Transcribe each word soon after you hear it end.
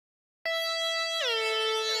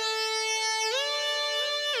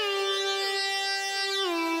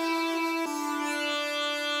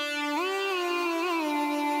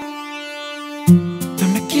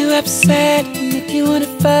upset, make you wanna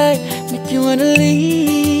fight, make you wanna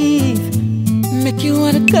leave, make you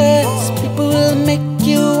wanna cuss. People will make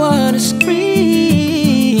you wanna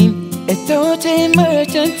scream. It don't take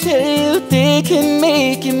much until they can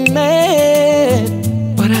make you mad.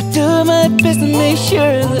 But I do my best to make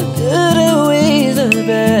sure the good outweighs the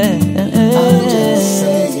bad. I'm just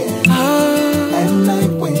saying, at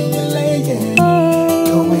night when you're laying,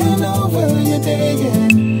 going over your day,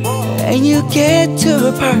 and you get to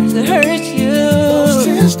a part that hurts you, those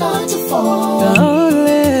tears start to fall.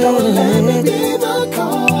 Don't let me be the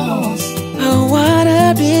cause. I wanna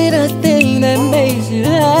be the thing that makes you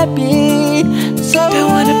happy. So I don't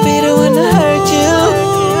wanna be the one to hurt you.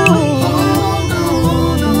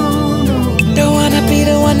 Don't wanna be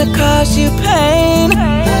the one to cause you pain.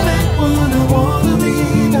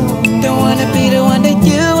 Don't wanna be the one that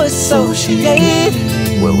you associate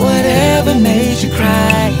with whatever made you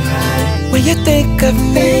cry. When you think of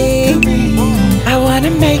me, I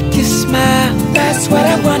wanna make you smile. That's what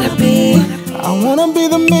I wanna be. I wanna be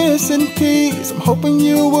the missing piece. I'm hoping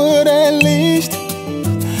you would at least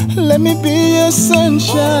let me be your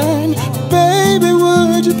sunshine. Baby,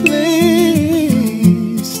 would you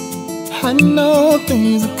please? I know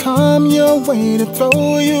things will come your way to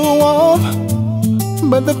throw you off,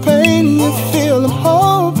 but the pain you feel, I'm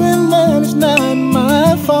hoping that it's not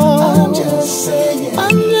my fault. I'm just saying,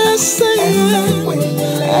 at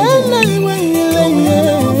night when you're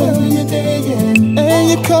laying, and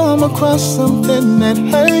you come across something that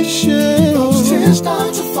hurts you, those tears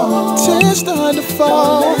start to fall.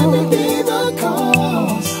 Don't let me be the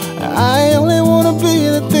cause. I only wanna be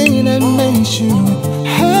the thing that makes you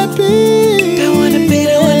happy. Don't wanna be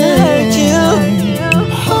the one to hurt you.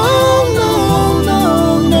 Oh no.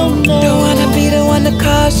 Don't wanna be the one to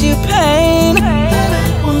cause you pain.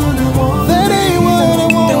 That ain't what I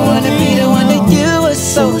want. Don't wanna be the one that you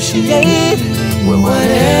associate with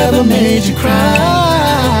whatever made you cry.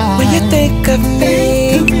 When you think of me,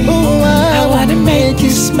 I wanna make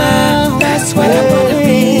you smile. That's what I wanna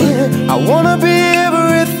be. I wanna be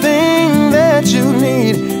everything that you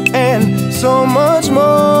need and so much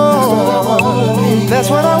more. That's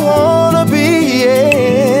what I wanna be,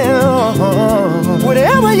 yeah.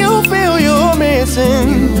 Whatever you feel you're missing,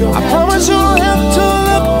 I promise you don't have to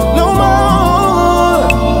look no more.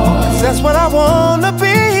 'Cause that's what I wanna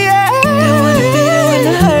be, yeah. Don't wanna be the one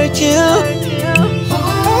to hurt you. No.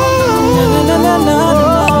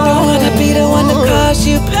 Don't wanna be the one to cause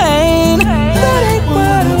you pain. That ain't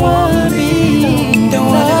what I wanna be. Don't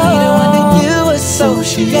wanna be the one that you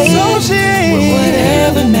associate with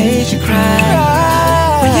whatever made you cry.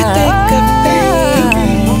 When you think of me,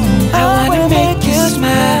 I wanna make you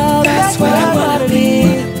smile. That's what I wanna be.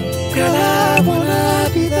 Girl, I wanna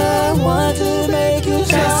be the one to make you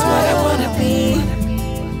smile. That's what I wanna be.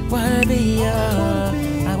 Wanna be yours.